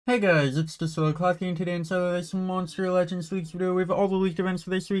Hey guys, it's the Solo Clocky, and today inside of this Monster Legends leaks video, we have all the leaked events for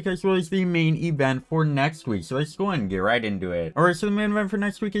this week as well as the main event for next week. So let's go and get right into it. Alright, so the main event for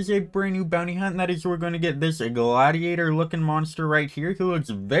next week is a brand new bounty hunt, and that is we're going to get this gladiator looking monster right here. He looks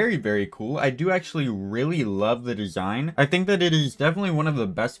very cool. I do actually really love the design. I think that it is definitely one of the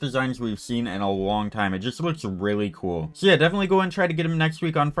best designs we've seen in a long time. It just looks really cool. So yeah, definitely go and try to get him next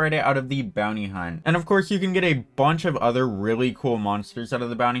week on Friday out of the bounty hunt. And of course, you can get a bunch of other really cool monsters out of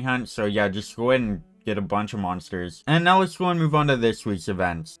the bounty hunt. So yeah, just go ahead and get a bunch of monsters. And now let's go and move on to this week's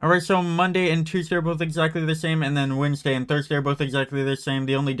events. Alright, so Monday and Tuesday are both exactly the same, and then Wednesday and Thursday are both exactly the same.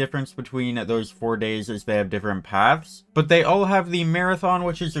 The only difference between those 4 days is they have different paths. But they all have the marathon,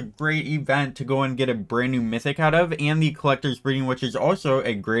 which is a great event to go and get a brand new mythic out of, and the collector's breeding, which is also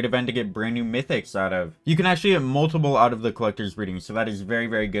a great event to get brand new mythics out of. You can actually get multiple out of the collector's breeding, so that is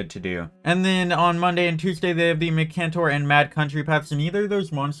very good to do. And then on Monday and Tuesday, they have the Mercantor and Mad Country paths, and neither of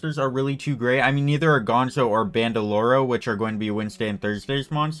those monsters are really too great. I mean, neither are Gonzo or Bandoloro, which are going to be Wednesday and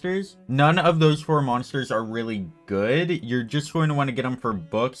Thursday's monsters. None of those 4 monsters are really good. You're just going to want to get them for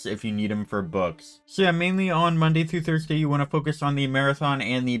books if you need them for books. So yeah, mainly on Monday through Thursday, you want to focus on the marathon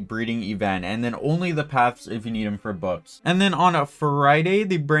and the breeding event, and then only the paths if you need them for books. And then on a Friday,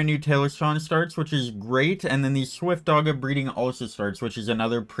 the brand new Taylor's Challenge starts, which is great, and then the Swift Dogga breeding also starts, which is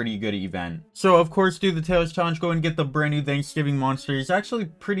another pretty good event. So of course, do the Taylor's Challenge, go and get the brand new Thanksgiving monster. He's actually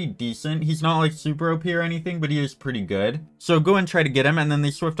pretty decent. He's not like super OP or anything, but he is pretty good. So go and try to get him, and then the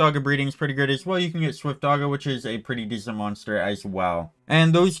Swift Dogga breeding is pretty good as well. You can get Swift Dogga, which is a pretty decent monster as well.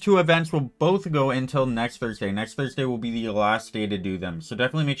 And those 2 events will both go until next Thursday. Next Thursday will be the last day to do them, so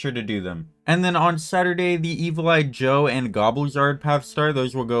definitely make sure to do them. And then on Saturday, the Evil-Eyed Joe and Gobblezard path start.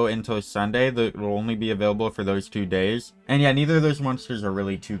 Those will go until Sunday. That will only be available for those 2 days. And yeah, neither of those monsters are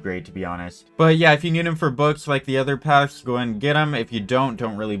really too great, to be honest. But yeah, if you need them for books like the other paths, go and get them. If you don't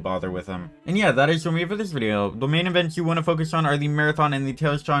really bother with them. And yeah, that is what we have for this video. The main events you want to focus on are the marathon and the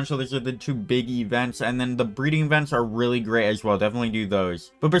Taylor's Challenge. So those are the 2 big events. And then the breeding events are really great as well. Definitely do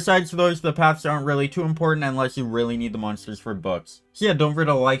those. But besides those, the paths aren't really too important unless you really need the monsters for books. So yeah, don't forget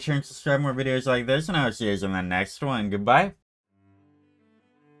to like, share, and subscribe for more videos like this, and I'll see you guys in the next one. Goodbye.